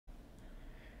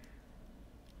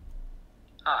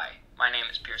Hi, my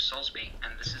name is Pierce Soulsby,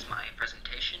 and this is my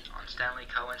presentation on Stanley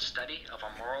Cohen's study of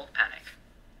a moral panic.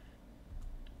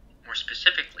 More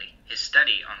specifically, his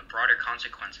study on the broader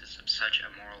consequences of such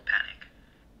a moral panic.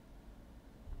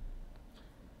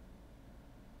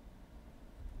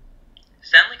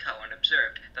 Stanley Cohen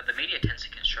observed that the media tends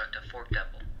to construct a forked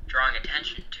devil, drawing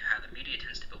attention to how the media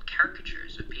tends to build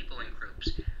caricatures of people and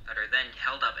groups that are then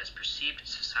held up as perceived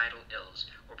societal ills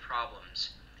or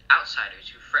problems, outsiders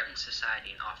who threaten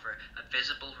society and offer a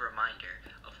visible reminder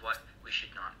of what we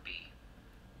should not be.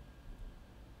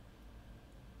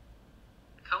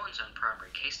 Cohen's own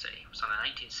primary case study was on the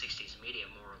 1960s media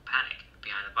moral panic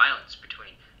behind the violence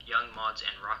between young mods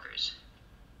and rockers.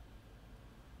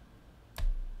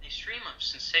 A stream of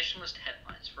sensationalist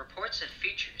headlines, reports, and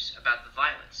features about the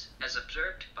violence, as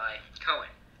observed by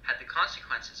Cohen, had the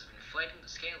consequences of inflating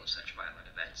the scale of such violent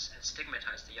events and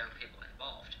stigmatized the young people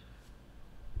involved.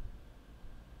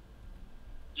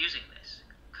 Using this,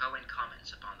 Cohen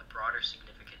comments upon the broader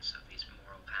significance of these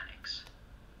moral panics.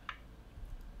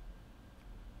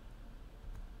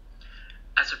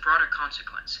 As a broader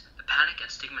consequence, the panic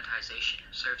and stigmatization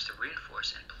serves to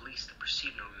reinforce and police the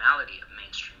perceived normality of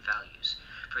mainstream values,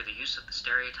 for the use of the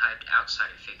stereotyped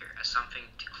outsider figure as something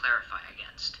to clarify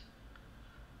against.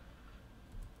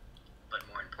 But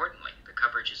more importantly, the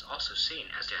coverage is also seen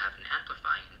as to have an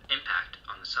amplifying impact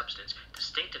on the substance,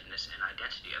 distinctiveness, and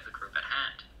identity of the group at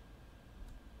hand.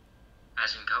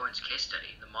 As in Cohen's case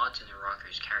study, the mods and the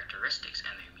rockers' characteristics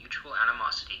and their mutual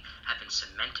animosity have been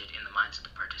cemented in the minds of the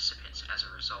participants as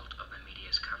a result of the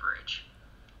media's coverage.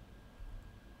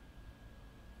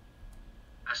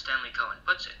 As Stanley Cohen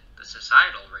puts it, the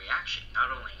societal reaction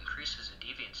not only increases a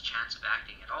deviant's chance of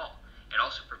acting at all, it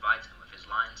also provides him with his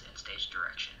lines and stage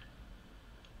direction.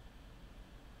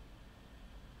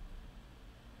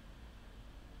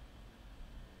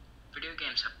 Video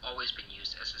games have always been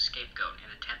used as a scapegoat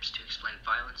in attempts to explain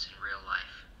violence in real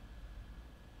life.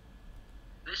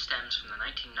 This stems from the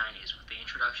 1990s with the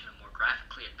introduction of more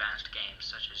graphically advanced games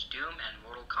such as Doom and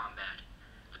Mortal Kombat.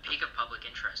 The peak of public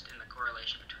interest in the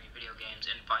correlation between video games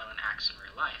and violent acts in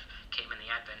real life came in the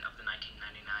advent of the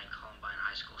 1999 Columbine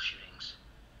high school shootings.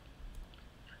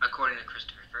 According to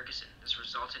Christopher Ferguson, this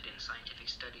resulted in scientific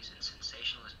studies and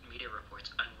sensationalist media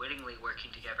reports unwittingly working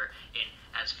together in,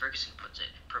 as Ferguson puts it,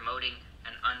 promoting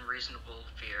an unreasonable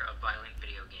fear of violent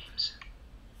video games.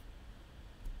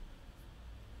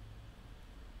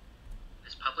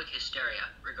 This public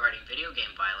hysteria regarding video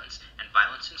game violence and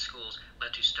violence in schools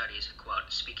led to studies,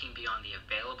 quote, speaking beyond the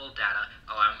available data,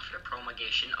 allowing for the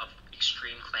promulgation of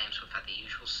extreme claims without the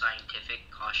usual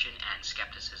scientific caution and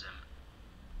skepticism.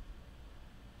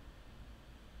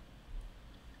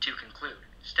 To conclude,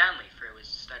 Stanley, through his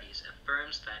studies,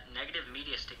 affirms that negative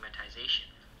media stigmatization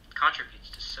contributes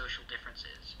to social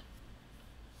differences.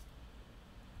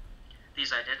 These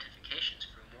identifications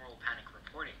through moral panic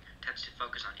reporting tends to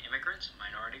focus on immigrants,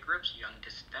 minority groups, young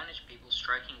disadvantaged people,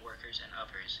 striking workers, and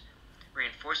others,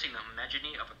 reinforcing the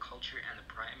homogeneity of a culture and the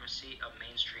primacy of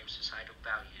mainstream societal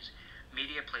values.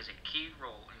 Media plays a key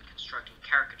role in constructing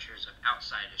caricatures of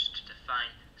outsiders to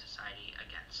define society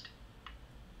against.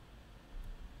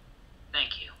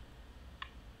 Thank you.